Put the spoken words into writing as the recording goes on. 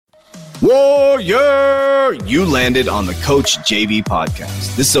Warrior! You landed on the Coach JV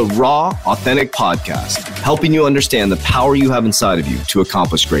podcast. This is a raw, authentic podcast helping you understand the power you have inside of you to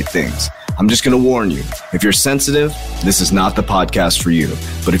accomplish great things. I'm just going to warn you, if you're sensitive, this is not the podcast for you.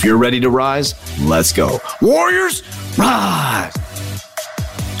 But if you're ready to rise, let's go. Warriors, rise!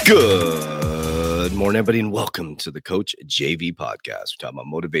 Good morning, everybody, and welcome to the Coach JV podcast. We're talking about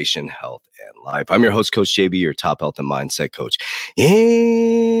motivation, health, and life. I'm your host, Coach JV, your top health and mindset coach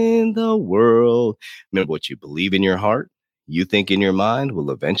in the world. Remember, what you believe in your heart, you think in your mind,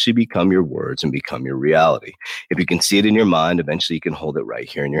 will eventually become your words and become your reality. If you can see it in your mind, eventually you can hold it right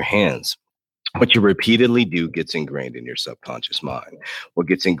here in your hands. What you repeatedly do gets ingrained in your subconscious mind. What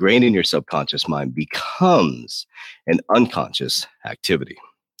gets ingrained in your subconscious mind becomes an unconscious activity.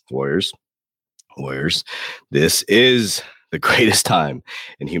 Warriors, this is the greatest time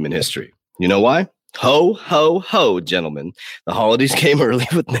in human history. You know why? Ho, ho, ho, gentlemen. The holidays came early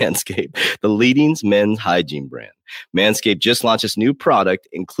with Manscaped, the leading men's hygiene brand. Manscaped just launched its new product,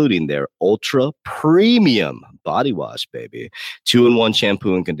 including their ultra premium body wash, baby. 2-in-1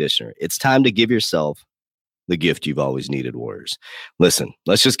 shampoo and conditioner. It's time to give yourself the gift you've always needed, Warriors. Listen,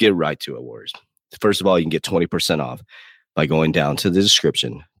 let's just get right to it, Warriors. First of all, you can get 20% off by going down to the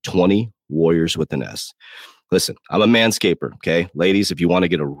description, 20 Warriors with an S. Listen, I'm a manscaper, okay? Ladies, if you want to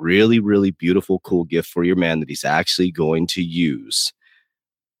get a really, really beautiful, cool gift for your man that he's actually going to use,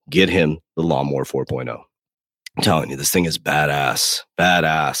 get him the Lawnmower 4.0. I'm telling you, this thing is badass,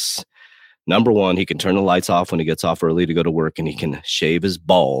 badass. Number one, he can turn the lights off when he gets off early to go to work, and he can shave his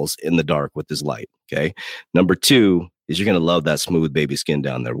balls in the dark with his light, okay? Number two is you're going to love that smooth baby skin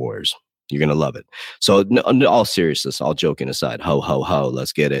down there, Warriors. You're going to love it. So all seriousness, all joking aside, ho, ho, ho,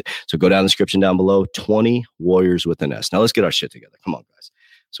 let's get it. So go down the description down below, 20 Warriors with an S. Now let's get our shit together. Come on, guys.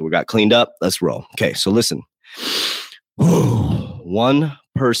 So we got cleaned up. Let's roll. Okay, so listen. One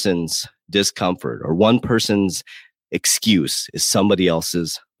person's discomfort or one person's excuse is somebody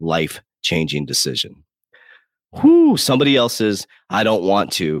else's life-changing decision. Somebody else's I don't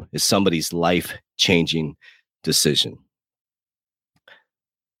want to is somebody's life-changing decision.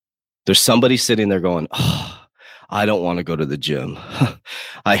 There's somebody sitting there going, oh, I don't want to go to the gym.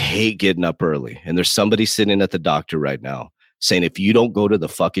 I hate getting up early. And there's somebody sitting at the doctor right now saying, if you don't go to the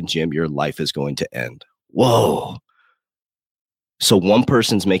fucking gym, your life is going to end. Whoa. So one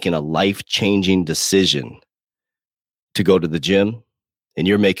person's making a life-changing decision to go to the gym, and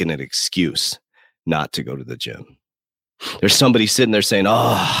you're making an excuse not to go to the gym. There's somebody sitting there saying,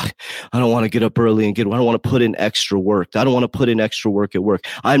 I don't want to get up early I don't want to put in extra work. I don't want to put in extra work at work.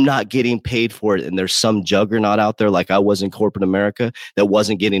 I'm not getting paid for it. And there's some juggernaut out there like I was in corporate America that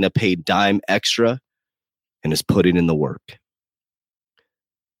wasn't getting a paid dime extra and is putting in the work.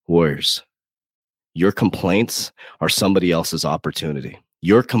 Warriors, your complaints are somebody else's opportunity.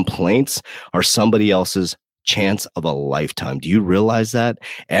 Your complaints are somebody else's chance of a lifetime. Do you realize that?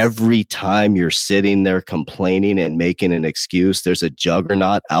 Every time you're sitting there complaining and making an excuse, there's a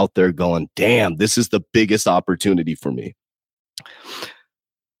juggernaut out there going, damn, this is the biggest opportunity for me.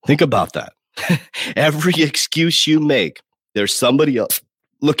 Think about that. Every excuse you make, there's somebody else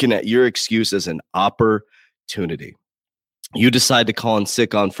looking at your excuse as an opportunity. You decide to call in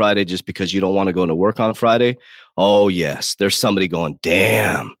sick on Friday just because you don't want to go to work on Friday. Oh, yes. There's somebody going,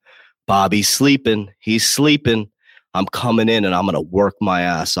 damn, Bobby's sleeping. He's sleeping. I'm coming in and I'm going to work my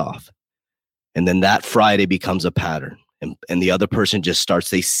ass off. And then that Friday becomes a pattern. And the other person just starts,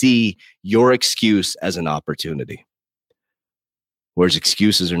 they see your excuse as an opportunity. Whereas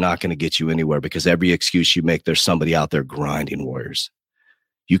excuses are not going to get you anywhere because every excuse you make, there's somebody out there grinding, Warriors.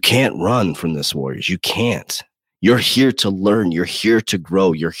 You can't run from this, Warriors. You can't. You're here to learn. You're here to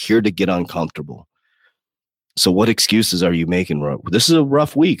grow. You're here to get uncomfortable. So what excuses are you making? This is a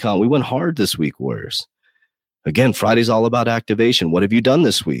rough week, huh? We went hard this week, Warriors. Again, Friday's all about activation. What have you done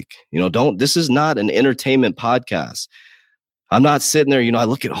this week? This is not an entertainment podcast. I'm not sitting there, I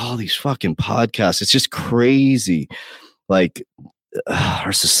look at all these fucking podcasts. It's just crazy. Like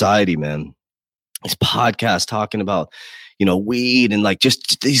our society, man, these podcasts talking about, weed and like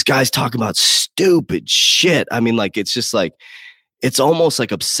just these guys talking about stupid shit. I mean, like, it's just like, it's almost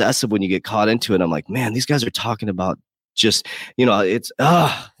like obsessive when you get caught into it. I'm like, man, these guys are talking about just, it's,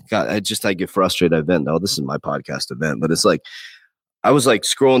 God, I get frustrated. I vent. No, this is my podcast event, but it's like, I was like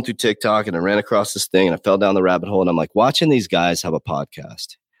scrolling through TikTok and I ran across this thing and I fell down the rabbit hole and I'm like watching these guys have a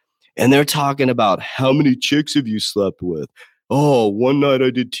podcast and they're talking about how many chicks have you slept with? Oh, one night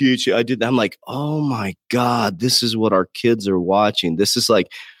I did THC. I did that. I'm like, oh my God, this is what our kids are watching. This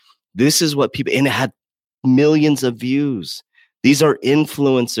is what people, and it had millions of views. These are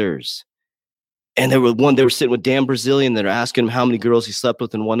influencers. And they were sitting with Dan Brazilian. They're asking him how many girls he slept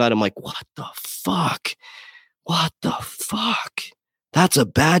with in one night. I'm like, what the fuck? What the fuck? That's a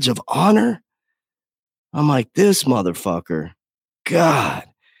badge of honor? I'm like, this motherfucker. God,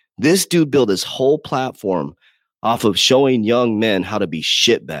 this dude built his whole platform off of showing young men how to be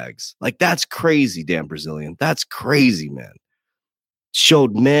shitbags. Like, that's crazy, Dan Brazilian. That's crazy, man.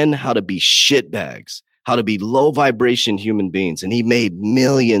 Showed men how to be shitbags, how to be low vibration human beings. And he made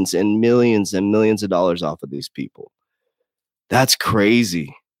millions and millions and millions of dollars off of these people. That's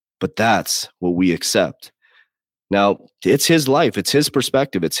crazy. But that's what we accept. Now, it's his life. It's his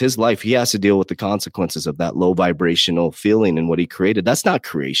perspective. It's his life. He has to deal with the consequences of that low vibrational feeling and what he created. That's not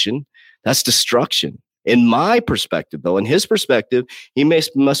creation. That's destruction. In my perspective, though, in his perspective, he may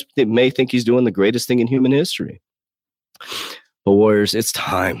think he's doing the greatest thing in human history. But Warriors, it's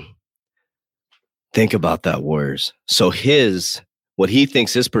time. Think about that, Warriors. So what he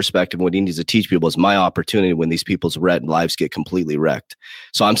thinks his perspective, what he needs to teach people is my opportunity when these people's lives get completely wrecked.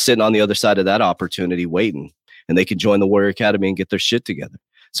 So I'm sitting on the other side of that opportunity waiting, and they can join the Warrior Academy and get their shit together.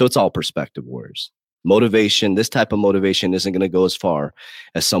 So it's all perspective, Warriors. Motivation, this type of motivation isn't going to go as far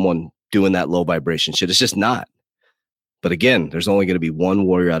as someone doing that low vibration shit. It's just not. But again, there's only going to be one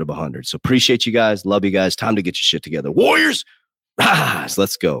warrior out of 100. So appreciate you guys. Love you guys. Time to get your shit together. Warriors, rise.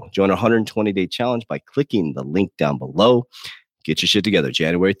 Let's go. Join our 120-day challenge by clicking the link down below. Get your shit together.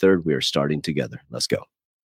 January 3rd, we are starting together. Let's go.